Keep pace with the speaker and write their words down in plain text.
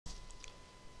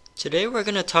Today we're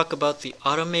going to talk about the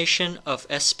automation of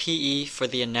SPE for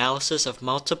the analysis of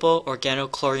multiple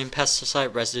organochlorine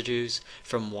pesticide residues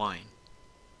from wine.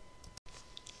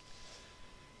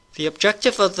 The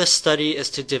objective of this study is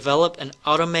to develop an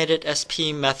automated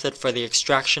SPE method for the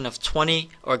extraction of 20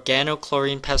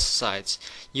 organochlorine pesticides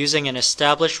using an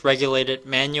established regulated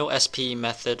manual SPE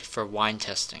method for wine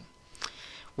testing.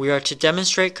 We are to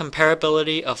demonstrate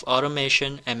comparability of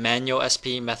automation and manual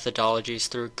SPE methodologies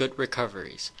through good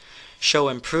recoveries, show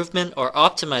improvement or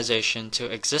optimization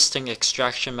to existing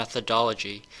extraction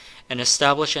methodology, and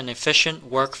establish an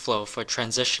efficient workflow for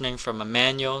transitioning from a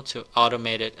manual to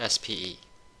automated SPE.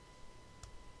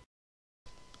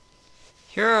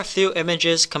 Here are a few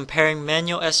images comparing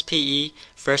manual SPE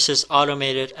versus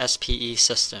automated SPE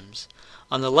systems.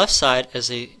 On the left side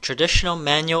is a traditional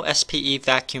manual SPE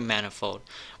vacuum manifold,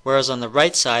 whereas on the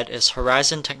right side is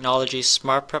Horizon Technology's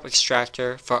SmartPrep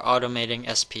extractor for automating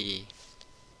SPE.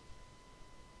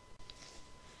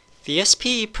 The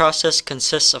SPE process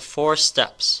consists of 4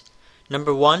 steps.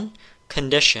 Number 1,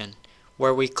 condition,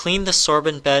 where we clean the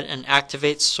sorbent bed and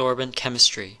activate sorbent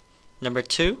chemistry. Number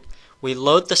 2, we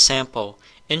load the sample,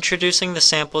 introducing the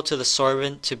sample to the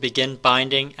sorbent to begin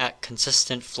binding at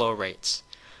consistent flow rates.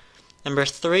 Number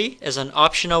 3 is an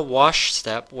optional wash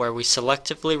step where we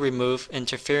selectively remove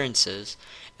interferences.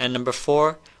 And number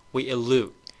 4, we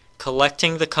elute,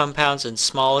 collecting the compounds in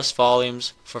smallest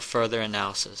volumes for further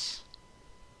analysis.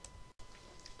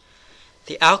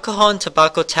 The Alcohol and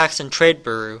Tobacco Tax and Trade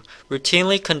Bureau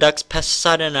routinely conducts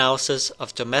pesticide analysis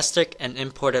of domestic and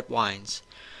imported wines.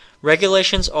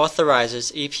 Regulations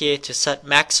authorizes EPA to set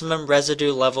maximum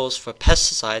residue levels for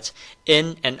pesticides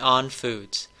in and on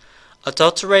foods.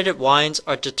 Adulterated wines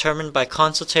are determined by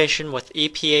consultation with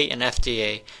EPA and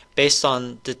FDA based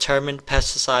on determined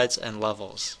pesticides and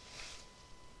levels.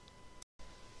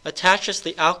 Attached is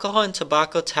the Alcohol and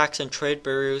Tobacco Tax and Trade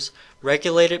Bureau's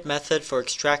regulated method for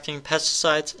extracting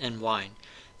pesticides in wine.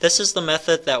 This is the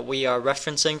method that we are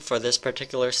referencing for this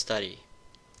particular study.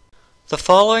 The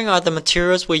following are the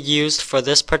materials we used for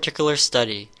this particular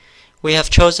study. We have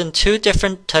chosen 2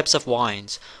 different types of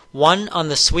wines, one on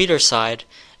the sweeter side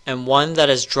and one that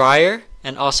is drier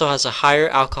and also has a higher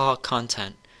alcohol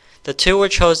content. The 2 were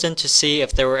chosen to see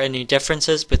if there were any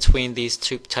differences between these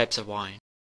 2 types of wine.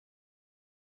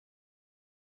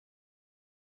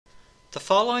 The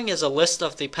following is a list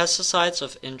of the pesticides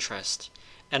of interest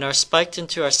and are spiked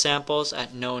into our samples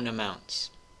at known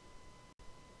amounts.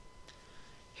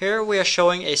 Here we are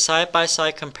showing a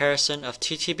side-by-side comparison of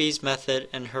TTB's method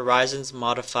and Horizon's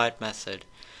modified method.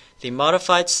 The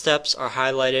modified steps are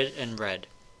highlighted in red.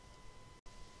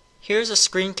 Here's a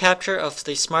screen capture of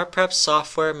the SmartPrep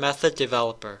software method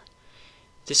developer.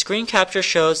 The screen capture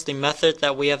shows the method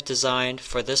that we have designed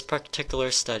for this particular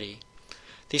study.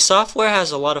 The software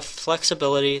has a lot of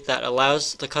flexibility that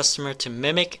allows the customer to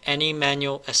mimic any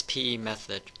manual SPE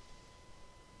method.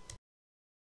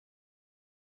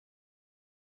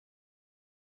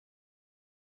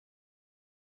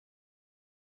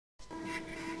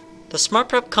 The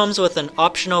SmartPrep comes with an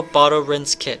optional bottle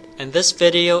rinse kit, and this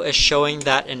video is showing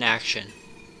that in action.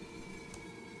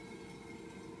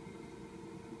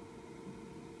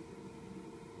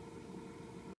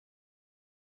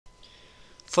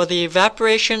 For the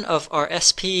evaporation of our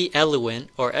SPE eluent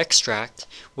or extract,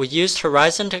 we used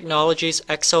Horizon Technology's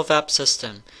ExoVap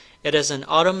system. It is an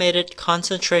automated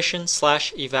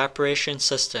concentration/evaporation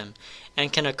system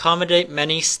and can accommodate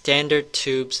many standard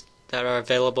tubes that are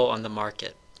available on the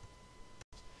market.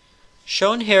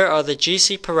 Shown here are the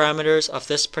GC parameters of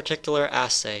this particular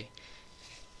assay.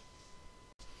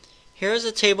 Here is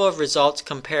a table of results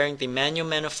comparing the manual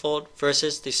manifold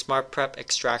versus the SmartPrep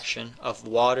extraction of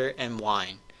water and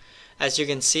wine. As you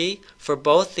can see, for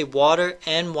both the water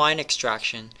and wine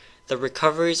extraction, the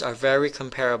recoveries are very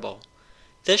comparable.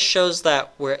 This shows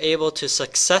that we're able to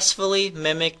successfully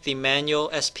mimic the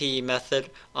manual SPE method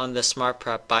on the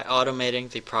SmartPrep by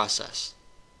automating the process.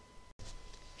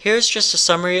 Here's just a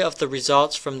summary of the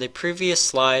results from the previous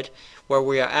slide where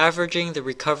we are averaging the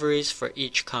recoveries for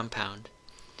each compound.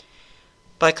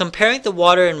 By comparing the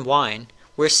water and wine,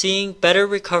 we're seeing better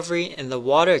recovery in the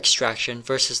water extraction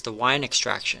versus the wine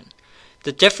extraction.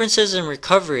 The differences in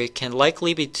recovery can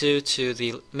likely be due to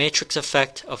the matrix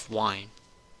effect of wine.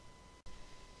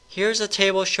 Here's a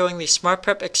table showing the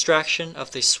SmartPrep extraction of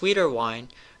the sweeter wine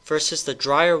versus the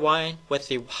drier wine with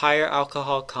the higher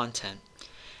alcohol content.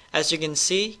 As you can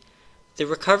see, the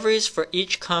recoveries for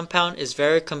each compound is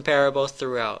very comparable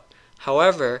throughout.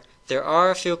 However, there are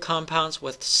a few compounds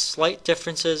with slight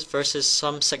differences versus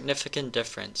some significant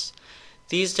difference.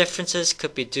 These differences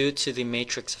could be due to the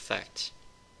matrix effect.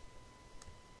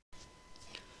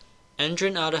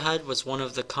 Andronaldehyde was one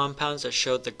of the compounds that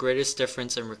showed the greatest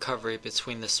difference in recovery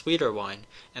between the sweeter wine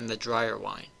and the drier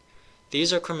wine.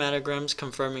 These are chromatograms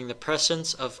confirming the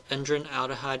presence of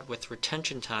andronaldehyde with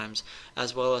retention times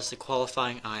as well as the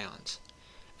qualifying ions.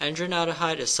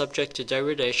 Andronaldehyde is subject to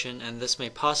degradation, and this may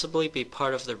possibly be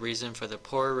part of the reason for the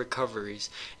poorer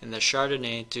recoveries in the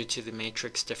Chardonnay due to the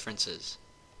matrix differences.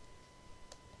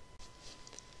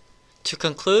 To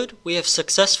conclude, we have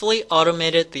successfully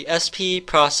automated the SPE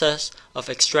process of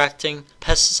extracting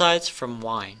pesticides from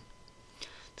wine.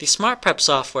 The SmartPrep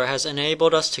software has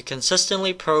enabled us to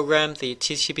consistently program the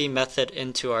TCP method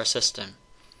into our system.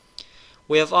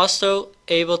 We have also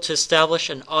able to establish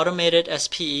an automated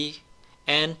SPE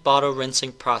and bottle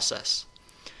rinsing process.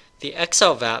 The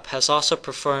XLVAP has also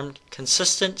performed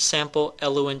consistent sample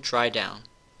eluent dry down.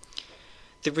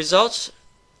 The results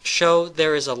show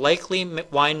there is a likely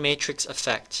wine matrix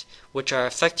effect, which are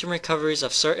affecting recoveries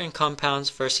of certain compounds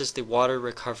versus the water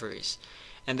recoveries,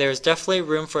 and there is definitely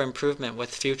room for improvement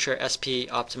with future SPE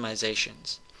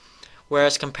optimizations.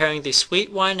 Whereas comparing the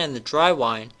sweet wine and the dry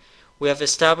wine, we have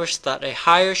established that a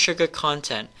higher sugar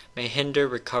content may hinder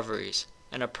recoveries,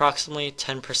 an approximately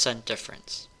 10%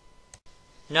 difference.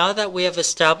 Now that we have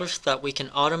established that we can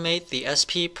automate the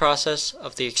SPE process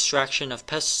of the extraction of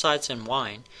pesticides in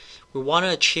wine, we want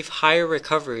to achieve higher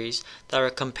recoveries that are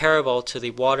comparable to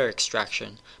the water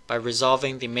extraction by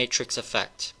resolving the matrix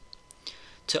effect.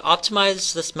 To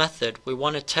optimize this method, we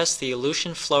want to test the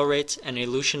elution flow rates and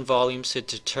elution volumes to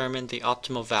determine the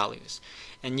optimal values,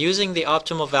 and using the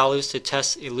optimal values to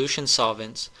test elution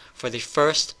solvents for the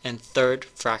first and third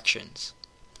fractions.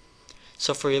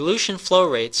 So for elution flow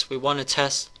rates, we want to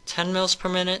test 10 mL per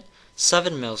minute,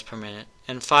 7 mL per minute,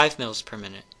 and 5 mL per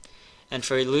minute. And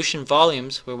for elution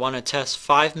volumes, we want to test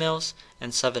 5 mL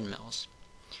and 7 mL.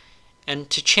 And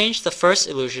to change the first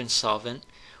elution solvent,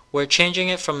 we're changing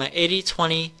it from an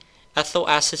 80-20 ethyl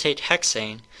acetate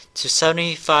hexane to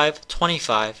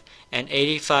 75-25 and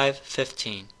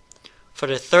 85-15. For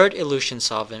the third elution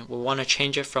solvent, we want to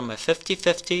change it from a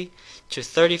 50-50 to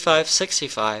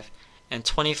 35-65 and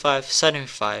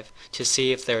 25-75 to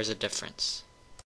see if there is a difference.